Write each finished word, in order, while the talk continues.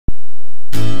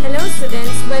Hello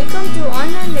students, welcome to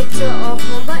online lecture of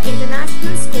Mumbai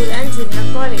International School and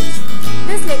Junior College.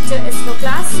 This lecture is for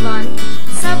class 1,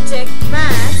 subject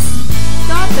Maths,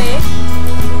 topic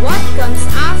what comes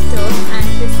after and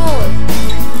before.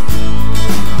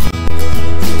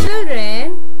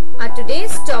 Children, our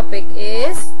today's topic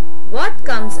is what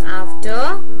comes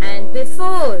after and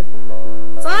before.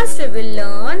 First we will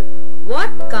learn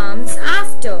what comes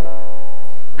after.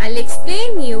 I'll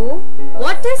explain you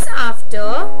what is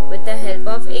after with the help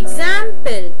of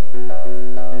example.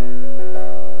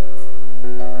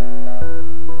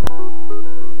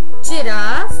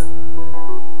 Giraffe,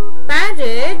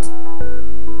 parrot,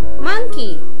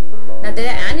 monkey. Now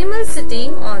there are animals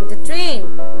sitting on the train.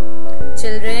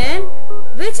 Children,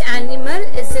 which animal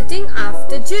is sitting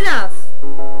after giraffe?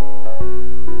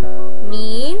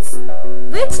 Means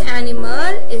which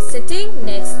animal is sitting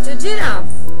next to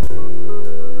giraffe?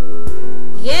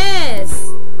 Yes,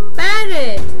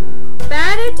 parrot.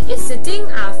 Parrot is sitting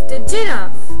after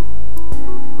giraffe.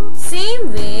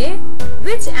 Same way,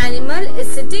 which animal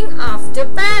is sitting after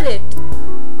parrot?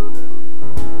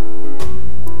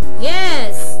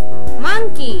 Yes,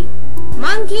 monkey.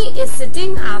 Monkey is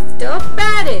sitting after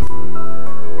parrot.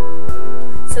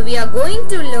 So we are going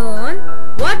to learn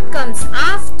what comes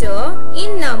after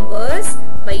in numbers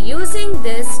by using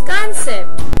this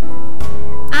concept.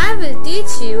 I will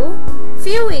teach you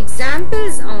few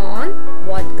examples on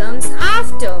what comes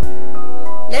after.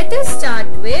 Let us start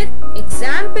with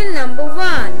example number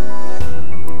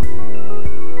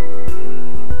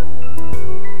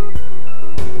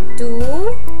 1.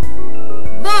 2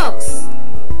 box.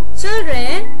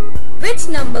 Children, which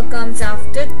number comes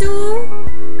after 2?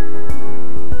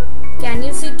 Can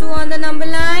you see 2 on the number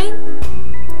line?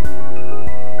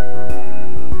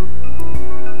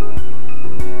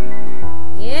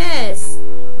 Yes,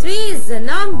 3 is the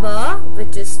number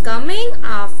which is coming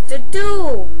after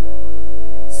 2.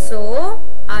 So,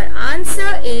 our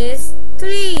answer is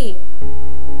 3.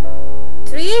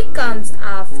 3 comes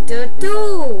after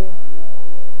 2.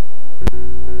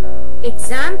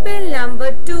 Example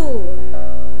number 2.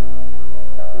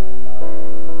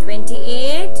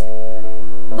 28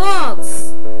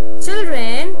 box.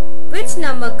 Children, which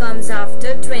number comes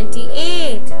after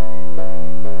 28?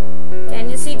 Can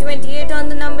you see 28 on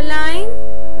the number line?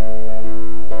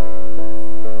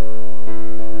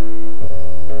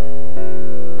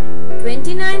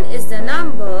 Is the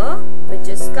number which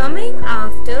is coming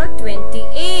after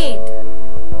 28.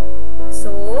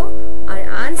 So, our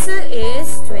answer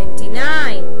is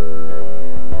 29.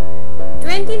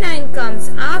 29 comes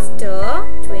after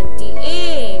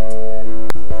 28.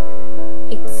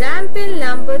 Example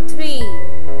number 3.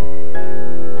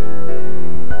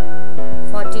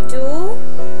 42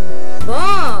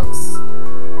 box.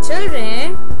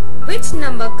 Children, which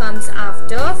number comes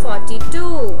after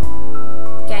 42?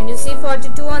 Can you see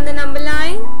 42 on the number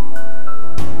line?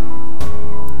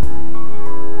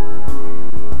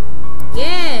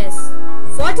 Yes,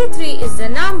 43 is the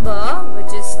number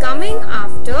which is coming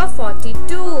after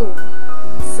 42.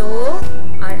 So,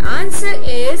 our answer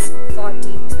is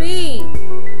 43.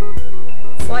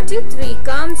 43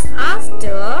 comes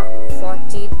after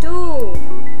 42.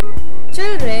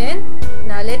 Children,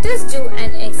 now let us do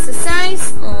an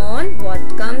exercise on what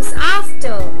comes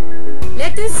after.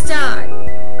 Let us start.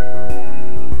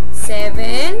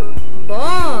 7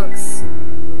 box.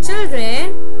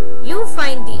 Children, you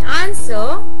find the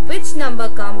answer. Which number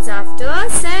comes after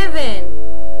 7?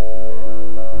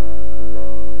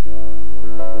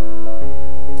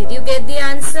 Did you get the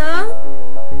answer?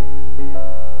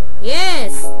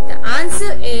 Yes, the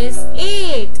answer is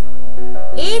 8.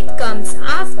 8 comes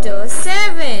after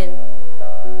 7.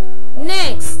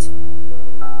 Next,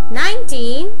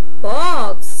 19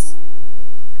 box.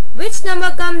 Which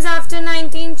number comes after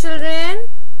 19, children?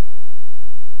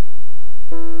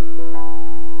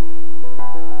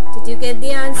 Did you get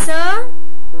the answer?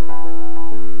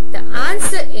 The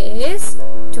answer is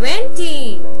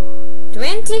 20.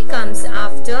 20 comes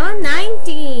after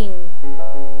 19.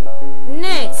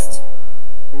 Next,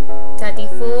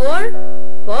 34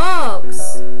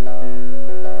 box.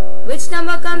 Which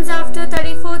number comes after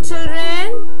 34,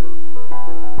 children?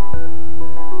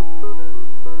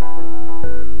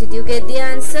 Did you get the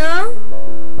answer?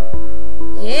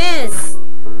 Yes,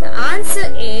 the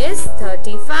answer is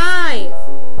 35.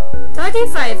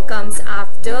 35 comes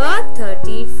after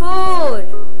 34.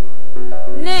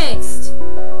 Next,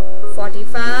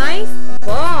 45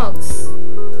 box.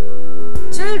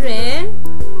 Children,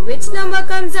 which number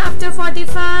comes after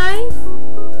 45?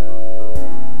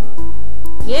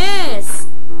 Yes,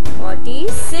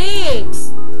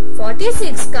 46.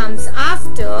 46 comes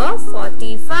after 45.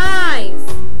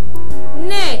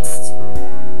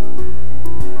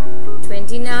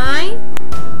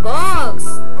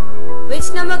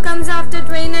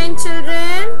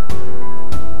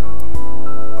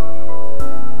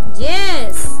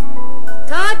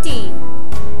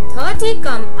 30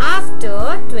 come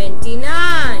after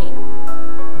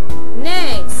 29.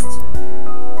 Next,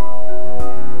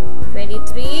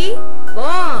 23,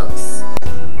 box.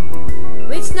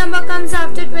 Which number comes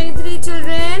after 23,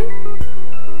 children?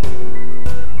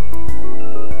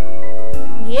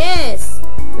 Yes,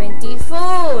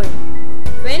 24.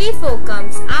 24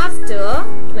 comes after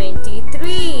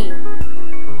 23.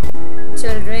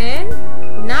 Children,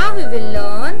 now we will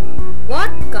learn what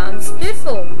comes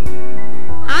before.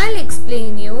 I'll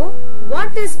explain you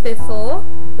what is before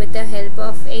with the help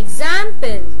of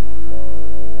example.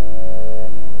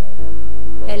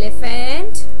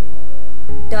 Elephant,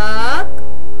 duck,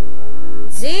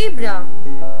 zebra.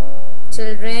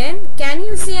 Children, can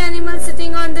you see animals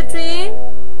sitting on the train?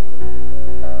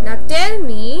 Now tell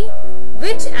me,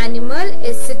 which animal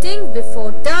is sitting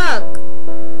before duck?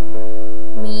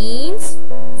 Means,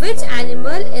 which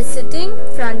animal is sitting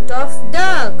front of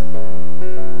duck?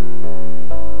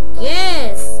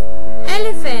 Yes,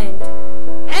 elephant.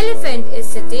 Elephant is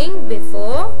sitting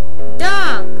before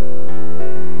duck.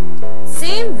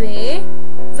 Same way,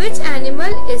 which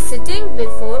animal is sitting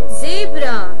before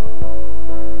zebra?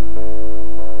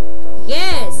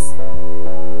 Yes,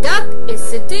 duck is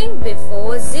sitting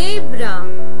before zebra.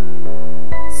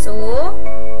 So,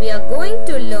 we are going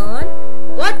to learn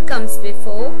what comes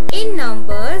before in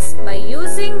numbers by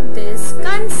using this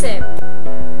concept.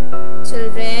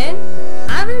 Children,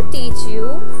 I will teach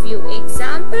you few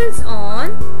examples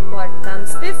on what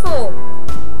comes before.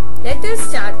 Let us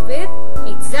start with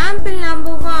example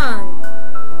number 1.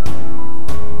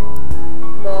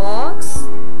 Box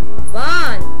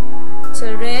 1.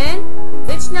 Children,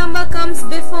 which number comes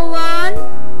before 1?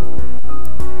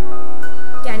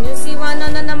 Can you see 1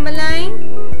 on the number line?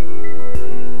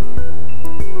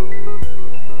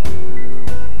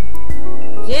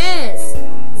 Yes,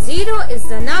 0 is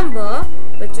the number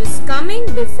which is coming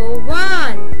before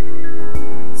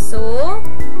 1. So,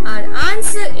 our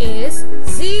answer is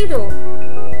 0.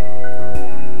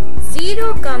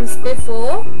 0 comes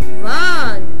before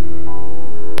 1.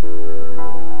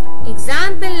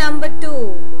 Example number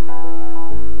 2.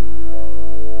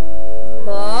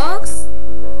 Box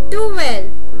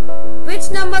 12. Which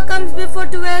number comes before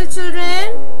 12,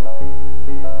 children?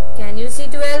 Can you see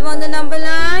 12 on the number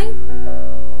line?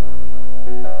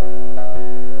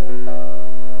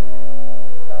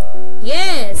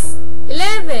 Yes,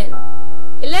 11.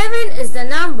 11 is the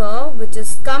number which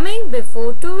is coming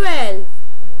before 12.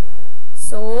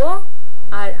 So,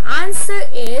 our answer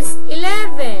is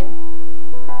 11.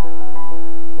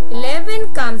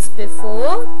 11 comes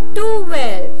before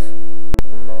 12.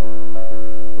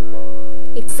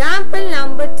 Example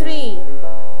number 3.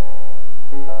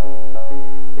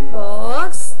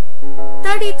 Box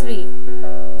 33.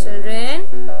 Children,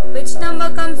 which number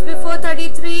comes before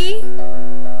 33?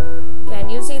 Can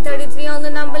you see 33 on the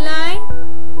number line?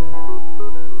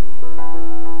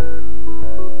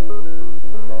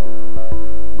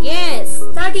 Yes,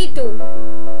 32.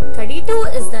 32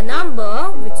 is the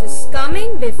number which is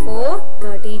coming before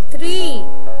 33.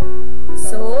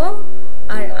 So,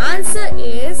 our answer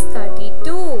is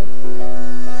 32.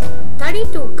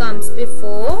 32 comes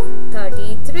before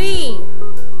 33.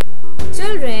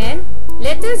 Children,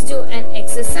 let us do an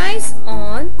exercise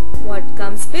on what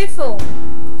comes before.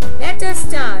 Let us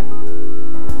start.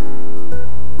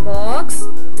 Box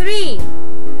 3.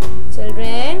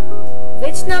 Children,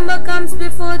 which number comes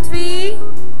before 3?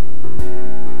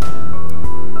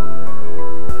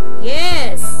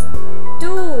 Yes,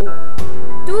 2.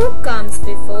 2 comes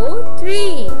before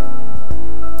 3.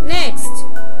 Next,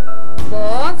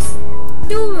 box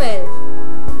 12.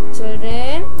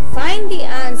 Children, find the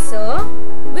answer.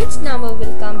 Which number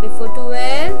will come before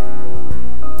 12?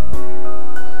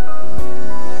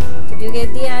 Did you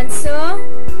get the answer?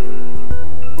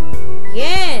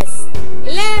 Yes,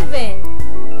 11.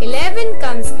 11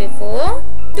 comes before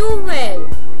 12.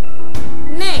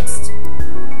 Next,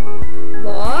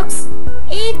 box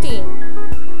 18.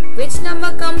 Which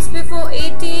number comes before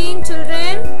 18,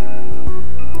 children?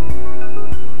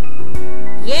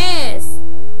 Yes,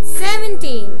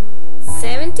 17.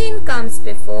 17 comes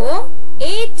before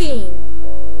 18.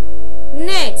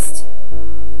 Next,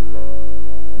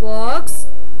 box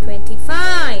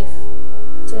 25.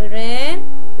 Children,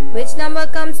 which number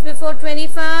comes before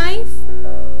 25?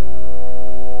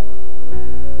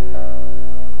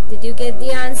 Did you get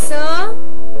the answer?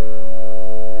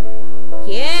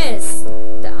 Yes,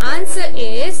 the answer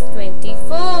is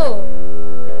 24.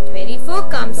 24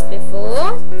 comes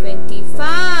before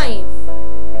 25.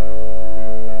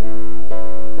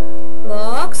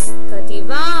 Box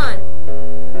 31.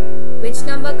 Which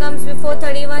number comes before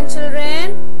 31,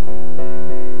 children?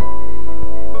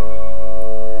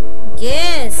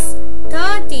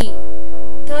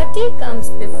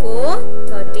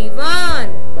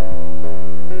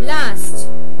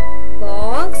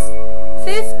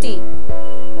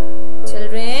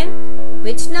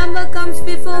 number comes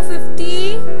before